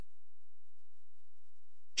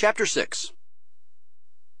Chapter 6.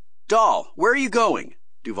 "Doll, where are you going?"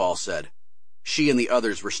 Duval said. She and the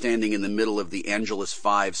others were standing in the middle of the Angelus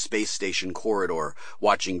 5 space station corridor,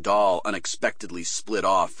 watching Doll unexpectedly split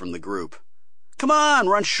off from the group. "Come on,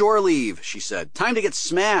 we're on shore leave," she said. "Time to get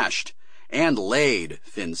smashed." "And laid,"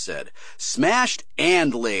 Finn said. "Smashed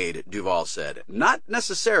and laid," Duval said. "Not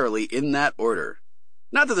necessarily in that order."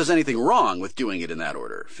 "Not that there's anything wrong with doing it in that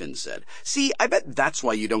order," Finn said. "See, I bet that's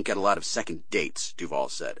why you don't get a lot of second dates," Duval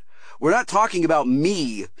said. "We're not talking about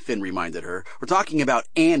me," Finn reminded her. "We're talking about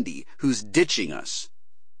Andy, who's ditching us."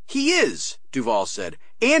 "He is," Duval said.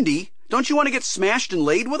 "Andy, don't you want to get smashed and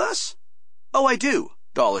laid with us?" "Oh, I do,"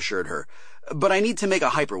 Doll assured her. "But I need to make a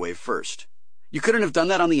hyperwave first." "You couldn't have done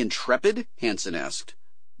that on the Intrepid?" Hansen asked.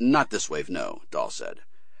 "Not this wave, no," Doll said.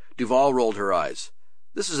 Duval rolled her eyes.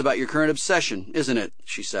 "This is about your current obsession, isn't it?"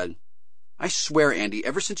 she said. "I swear, Andy,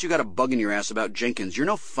 ever since you got a bug in your ass about Jenkins, you're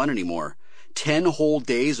no fun anymore. 10 whole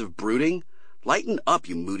days of brooding? Lighten up,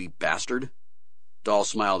 you moody bastard." Doll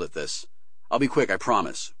smiled at this. "I'll be quick, I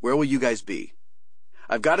promise. Where will you guys be?"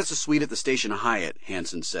 "I've got us a suite at the station Hyatt,"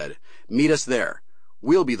 Hansen said. "Meet us there.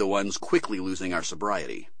 We'll be the ones quickly losing our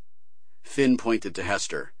sobriety." Finn pointed to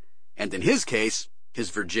Hester. "And in his case, his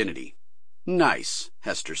virginity." "Nice,"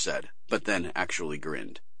 Hester said, but then actually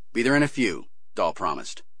grinned. "Be there in a few," Doll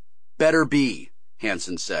promised. "Better be,"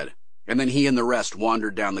 Hansen said, and then he and the rest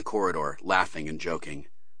wandered down the corridor, laughing and joking.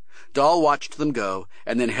 Doll watched them go,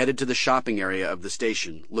 and then headed to the shopping area of the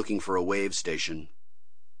station, looking for a wave station.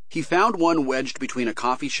 He found one wedged between a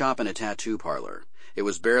coffee shop and a tattoo parlor. It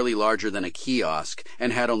was barely larger than a kiosk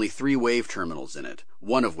and had only 3 wave terminals in it,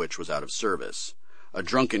 one of which was out of service. A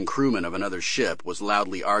drunken crewman of another ship was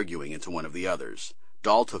loudly arguing into one of the others.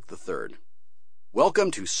 Doll took the third.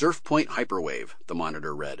 "Welcome to Surf Point Hyperwave," the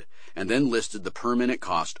monitor read, and then listed the per-minute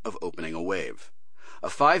cost of opening a wave. A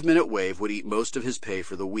 5-minute wave would eat most of his pay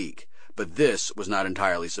for the week, but this was not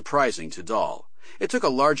entirely surprising to Doll. It took a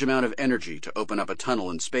large amount of energy to open up a tunnel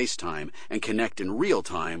in space-time and connect in real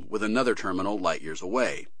time with another terminal light-years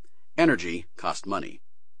away. Energy cost money.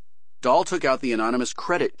 Doll took out the anonymous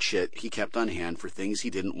credit chit he kept on hand for things he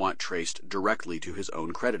didn't want traced directly to his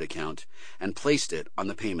own credit account and placed it on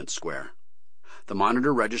the payment square. The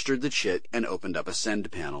monitor registered the chit and opened up a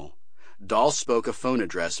send panel. Doll spoke a phone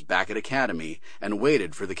address back at Academy and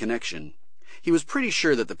waited for the connection. He was pretty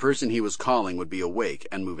sure that the person he was calling would be awake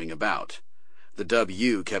and moving about. The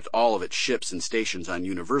W kept all of its ships and stations on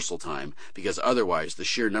universal time because otherwise the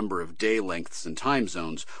sheer number of day lengths and time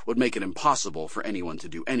zones would make it impossible for anyone to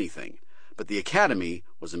do anything. But the Academy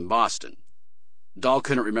was in Boston. Doll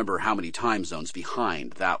couldn't remember how many time zones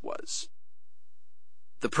behind that was.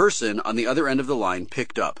 The person on the other end of the line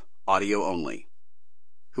picked up, audio only.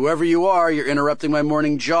 "Whoever you are, you're interrupting my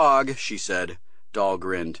morning jog," she said. Doll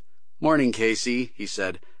grinned. "Morning, Casey," he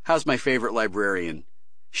said. "How's my favorite librarian?"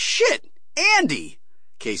 "Shit! Andy!"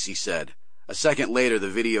 Casey said. A second later, the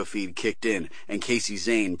video feed kicked in, and Casey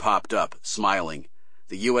Zane popped up, smiling,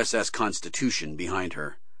 the USS Constitution behind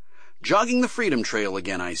her. "Jogging the Freedom Trail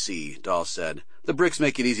again, I see," Doll said. "The bricks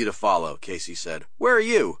make it easy to follow," Casey said. "Where are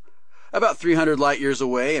you?" "About 300 light-years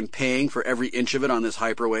away and paying for every inch of it on this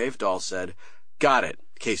hyperwave," Doll said. "Got it,"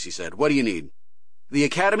 Casey said. "What do you need?" "The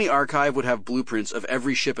Academy archive would have blueprints of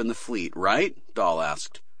every ship in the fleet, right?" Doll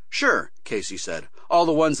asked. "Sure," Casey said. "All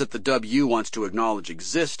the ones that the W wants to acknowledge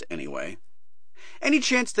exist, anyway." "Any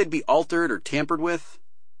chance they'd be altered or tampered with?"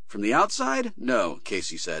 "From the outside? No,"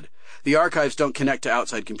 Casey said. "The archives don't connect to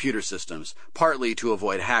outside computer systems, partly to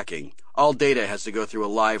avoid hacking. All data has to go through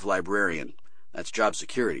a live librarian. That's job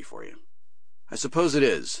security for you." "I suppose it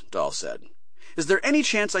is," Doll said. "Is there any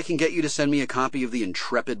chance I can get you to send me a copy of the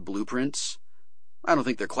Intrepid blueprints?" "I don't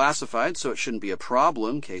think they're classified, so it shouldn't be a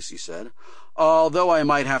problem," Casey said. "Although I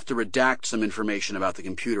might have to redact some information about the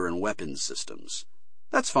computer and weapons systems."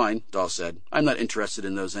 "That's fine," Doll said. "I'm not interested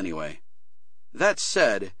in those anyway." "That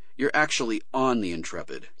said, you're actually on the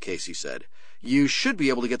Intrepid," Casey said. "You should be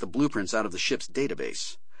able to get the blueprints out of the ship's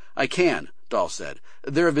database." "I can," Doll said.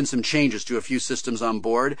 "There have been some changes to a few systems on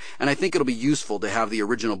board, and I think it'll be useful to have the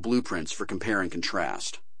original blueprints for compare and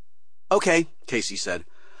contrast." "Okay," Casey said.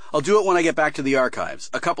 "I'll do it when I get back to the archives,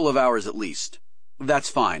 a couple of hours at least." "That's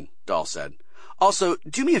fine," Doll said. "Also,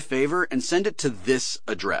 do me a favor and send it to this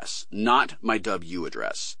address, not my W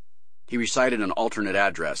address." He recited an alternate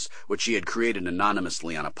address, which he had created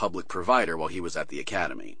anonymously on a public provider while he was at the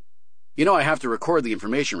Academy. "You know I have to record the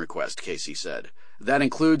information request," Casey said. "That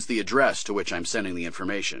includes the address to which I'm sending the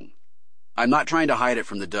information." "I'm not trying to hide it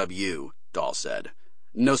from the W," Doll said.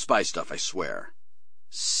 "No spy stuff, I swear."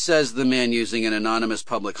 Says the man using an anonymous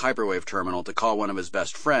public hyperwave terminal to call one of his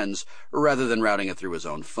best friends rather than routing it through his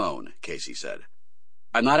own phone, Casey said.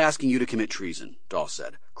 I'm not asking you to commit treason, Dahl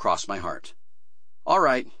said. Cross my heart. All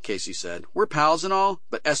right, Casey said. We're pals and all,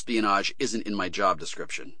 but espionage isn't in my job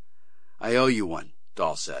description. I owe you one,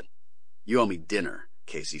 Dahl said. You owe me dinner,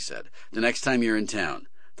 Casey said, the next time you're in town.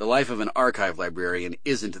 The life of an archive librarian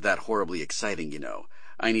isn't that horribly exciting, you know.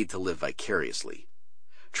 I need to live vicariously.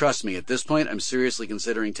 Trust me, at this point, I'm seriously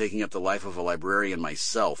considering taking up the life of a librarian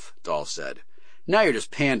myself, Dahl said. Now you're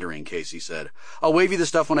just pandering, Casey said. I'll wave you the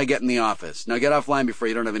stuff when I get in the office. Now get offline before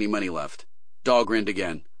you don't have any money left. Dahl grinned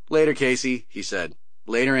again. Later, Casey, he said.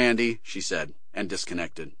 Later, Andy, she said, and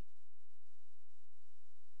disconnected.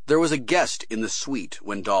 There was a guest in the suite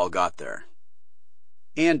when Dahl got there.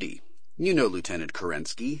 Andy, you know Lieutenant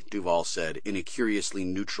Kerensky, Duval said in a curiously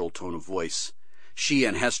neutral tone of voice. She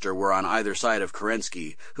and Hester were on either side of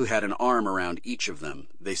Kerensky, who had an arm around each of them.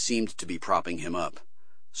 They seemed to be propping him up.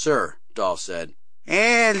 Sir, Dahl said.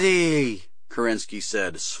 Andy, Kerensky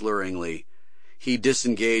said slurringly. He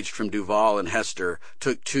disengaged from Duval and Hester,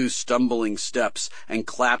 took 2 stumbling steps, and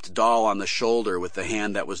clapped Dahl on the shoulder with the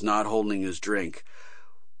hand that was not holding his drink.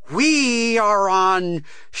 We are on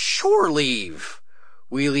shore leave.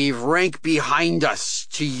 We leave rank behind us.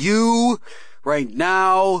 To you, right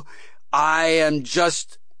now, I am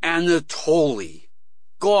just Anatoly.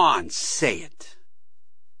 Go on, say it.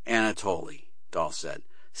 Anatoly, Dahl said.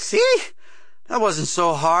 See? That wasn't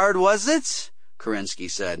so hard, was it? Kerensky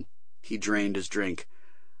said. He drained his drink.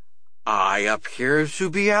 I appear to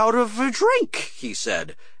be out of a drink, he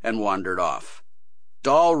said, and wandered off.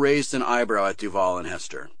 Dahl raised an eyebrow at Duval and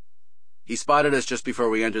Hester. He spotted us just before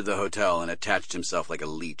we entered the hotel and attached himself like a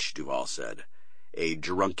leech, Duval said. A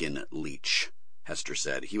drunken leech, Hester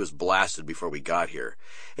said. He was blasted before we got here.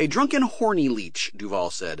 A drunken, horny leech, Duval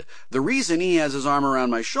said. The reason he has his arm around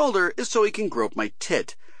my shoulder is so he can grope my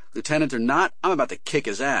tit. Lieutenant or not, I'm about to kick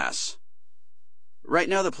his ass. Right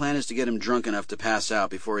now the plan is to get him drunk enough to pass out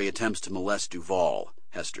before he attempts to molest Duval,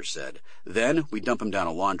 Hester said. Then we dump him down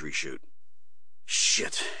a laundry chute.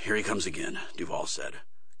 Shit, here he comes again, Duval said.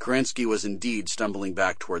 Kerensky was indeed stumbling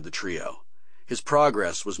back toward the trio. His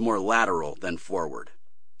progress was more lateral than forward.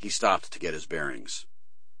 He stopped to get his bearings.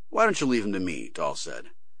 Why don't you leave him to me, Dahl said.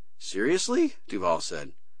 Seriously? Duval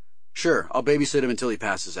said. Sure, I'll babysit him until he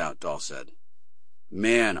passes out, Dahl said.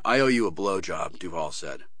 Man, I owe you a blowjob, Duval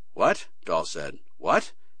said. What? Dahl said.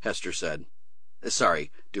 What? Hester said.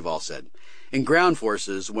 Sorry, Duval said. In ground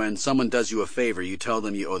forces, when someone does you a favor, you tell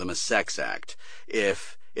them you owe them a sex act.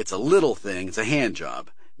 If it's a little thing, it's a hand job.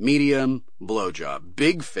 Medium, blowjob.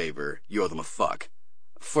 Big favor, you owe them a fuck.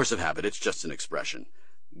 Force of habit, it's just an expression.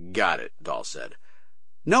 Got it, Dahl said.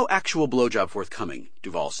 No actual blowjob forthcoming,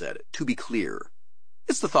 Duval said. To be clear.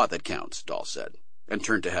 It's the thought that counts, Dahl said, and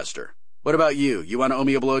turned to Hester. What about you? You want to owe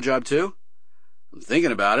me a blowjob too? I'm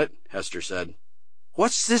thinking about it, Hester said.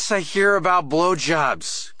 What's this I hear about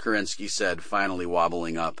blowjobs? Kerensky said, finally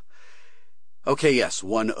wobbling up. Okay, yes,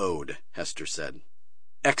 one owed, Hester said.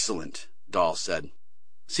 Excellent, Dahl said.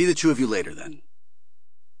 See the 2 of you later, then.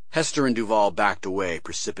 Hester and Duval backed away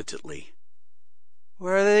precipitately.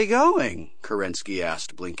 Where are they going? Kerensky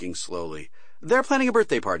asked, blinking slowly. They're planning a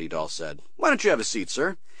birthday party, Dahl said. Why don't you have a seat,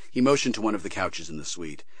 sir? He motioned to one of the couches in the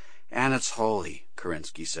suite. Anatoly,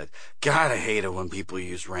 Kerensky said. God, I hate it when people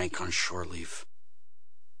use rank on shore leave.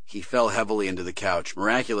 He fell heavily into the couch,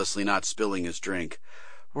 miraculously not spilling his drink.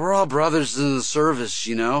 We're all brothers in the service,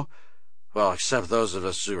 you know. Well, except those of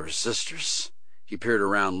us who are sisters. He peered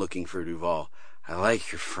around looking for Duval. I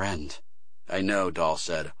like your friend. I know, Dahl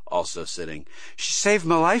said, also sitting. She saved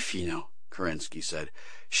my life, you know, Kerensky said.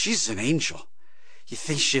 She's an angel. You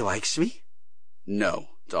think she likes me? No,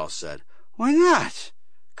 Dahl said. Why not?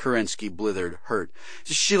 Kerensky blithered, hurt.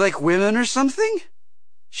 Does she like women or something?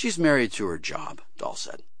 She's married to her job, Dahl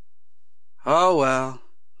said. Oh, well,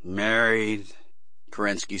 married,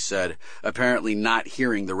 Kerensky said, apparently not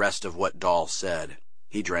hearing the rest of what Dahl said.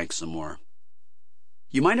 He drank some more.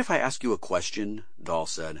 You mind if I ask you a question? Dahl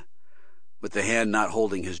said. With the hand not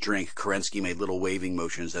holding his drink, Kerensky made little waving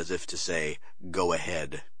motions as if to say, go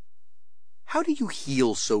ahead. How do you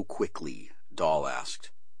heal so quickly? Dahl asked.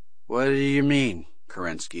 What do you mean?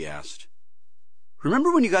 Kerensky asked.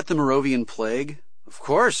 Remember when you got the Moravian plague? Of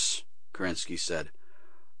course, Kerensky said.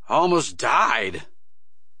 I almost died.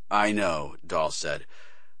 I know, Dahl said.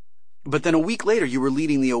 But then a week later you were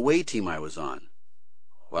leading the away team I was on.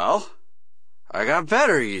 Well, I got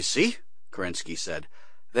better, you see, Kerensky said.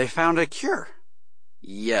 They found a cure.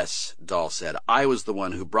 Yes, Dahl said. I was the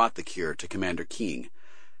one who brought the cure to Commander King.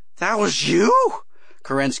 That was you?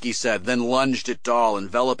 Kerensky said, then lunged at Dahl,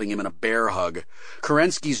 enveloping him in a bear hug.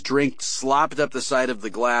 Kerensky's drink slopped up the side of the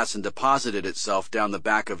glass and deposited itself down the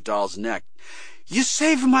back of Dahl's neck. You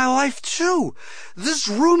saved my life, too. This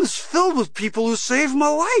room is filled with people who saved my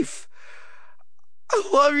life. I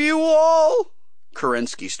love you all.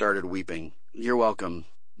 Kerensky started weeping. You're welcome,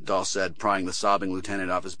 Dahl said, prying the sobbing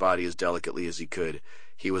lieutenant off his body as delicately as he could.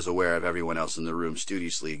 He was aware of everyone else in the room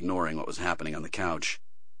studiously ignoring what was happening on the couch.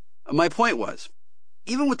 My point was,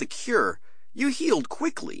 even with the cure, you healed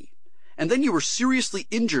quickly. And then you were seriously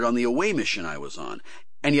injured on the away mission I was on.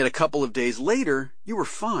 And yet a couple of days later, you were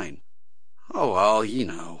fine. Oh, well, you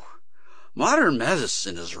know. Modern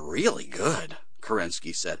medicine is really good,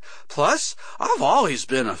 Kerensky said. Plus, I've always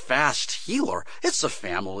been a fast healer. It's a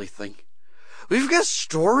family thing. We've got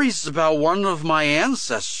stories about one of my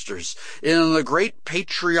ancestors in the Great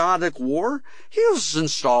Patriotic War. He was in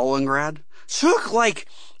Stalingrad. Took like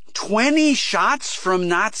 20 shots from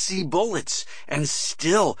Nazi bullets and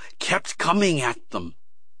still kept coming at them.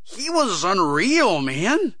 He was unreal,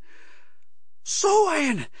 man. So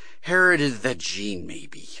I inherited that gene,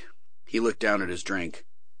 maybe. He looked down at his drink.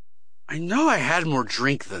 I know I had more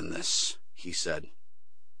drink than this, he said.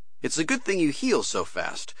 It's a good thing you heal so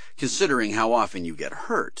fast, considering how often you get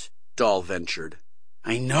hurt, Dahl ventured.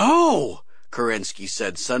 I know, Kerensky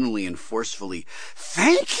said suddenly and forcefully.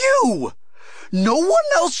 Thank you! No one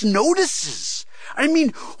else notices. I mean,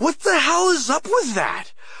 what the hell is up with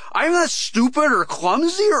that? I'm not stupid or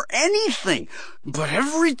clumsy or anything, but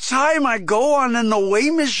every time I go on an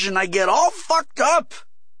away mission, I get all fucked up.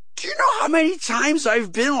 Do you know how many times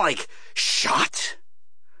I've been, shot?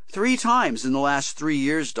 3 times in the last 3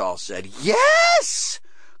 years, Dahl said. Yes,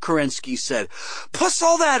 Kerensky said. Plus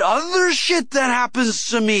all that other shit that happens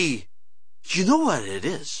to me. You know what it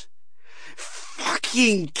is?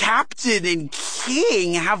 Fucking Captain and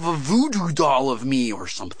King have a voodoo doll of me or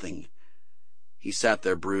something. He sat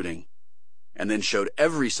there brooding, and then showed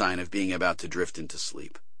every sign of being about to drift into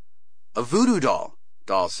sleep. A voodoo doll,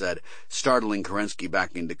 Dahl said, startling Kerensky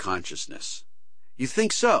back into consciousness. You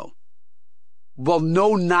think so? Well,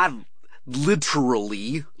 no, not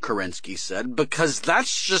literally, Kerensky said, because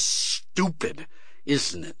that's just stupid,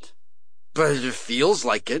 isn't it? But it feels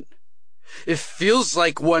like it. It feels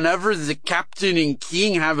like whenever the captain and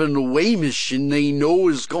king have an away mission they know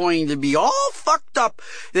is going to be all fucked up,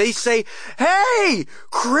 they say, hey,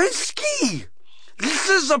 Kerensky, this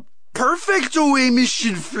is a perfect away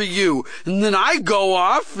mission for you. And then I go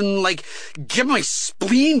off and, get my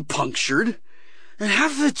spleen punctured. And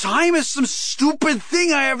half the time it's some stupid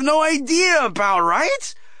thing I have no idea about,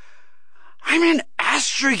 right? I'm an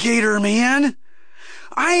astrogator, man.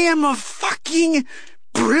 I am a fucking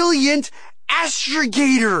brilliant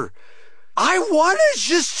astrogator. I want to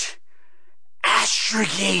just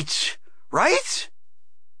astrogate, right?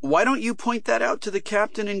 Why don't you point that out to the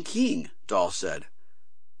captain and king? Dahl said.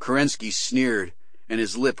 Kerensky sneered, and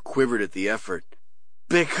his lip quivered at the effort.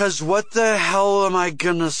 Because what the hell am I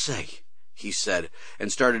gonna say? He said,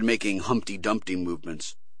 and started making Humpty Dumpty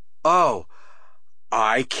movements. Oh,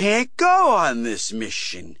 I can't go on this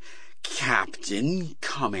mission, Captain,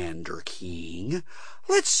 Commander King.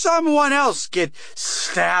 Let someone else get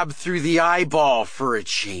stabbed through the eyeball for a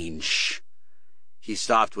change. He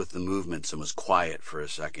stopped with the movements and was quiet for a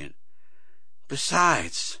second.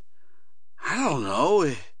 Besides, I don't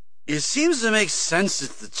know, it seems to make sense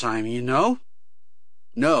at the time, you know?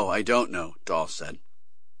 No, I don't know, Dahl said.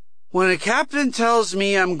 When a captain tells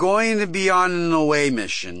me I'm going to be on an away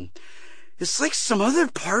mission, it's like some other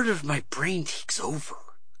part of my brain takes over,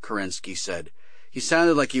 Kerensky said. He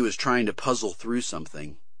sounded like he was trying to puzzle through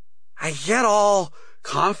something. I get all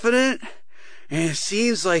confident, and it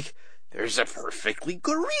seems like there's a perfectly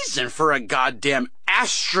good reason for a goddamn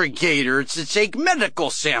astrogator to take medical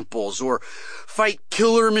samples or fight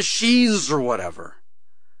killer machines or whatever.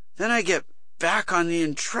 Then I get back on the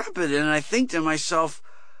Intrepid and I think to myself,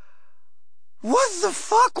 what the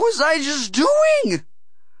fuck was I just doing?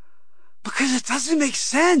 Because it doesn't make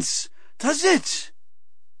sense, does it?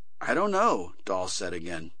 I don't know, Dahl said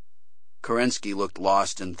again. Kerensky looked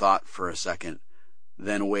lost in thought for a second,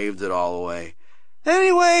 then waved it all away.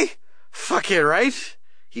 Anyway, fuck it, right?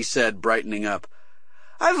 He said, brightening up.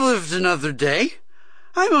 I've lived another day.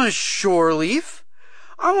 I'm on shore leave.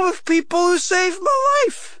 I'm with people who saved my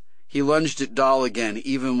life. He lunged at Dahl again,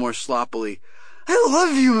 even more sloppily. I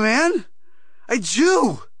love you, man. I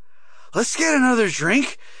do. Let's get another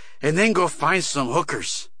drink and then go find some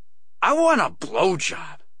hookers. I want a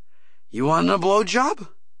blowjob. You want a blowjob?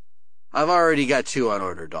 I've already got 2 on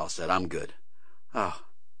order, Dahl said. I'm good. Oh,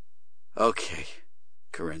 okay,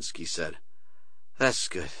 Kerensky said. That's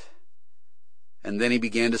good. And then he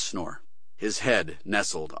began to snore, his head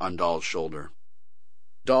nestled on Dahl's shoulder.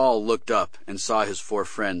 Dahl looked up and saw his 4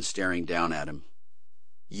 friends staring down at him.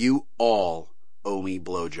 You all owe me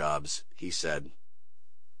blowjobs, he said.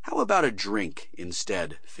 How about a drink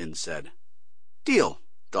instead, Finn said. Deal,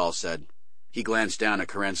 Dahl said. He glanced down at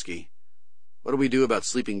Kerensky. What do we do about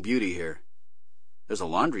Sleeping Beauty here? There's a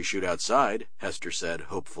laundry chute outside, Hester said,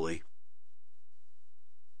 hopefully.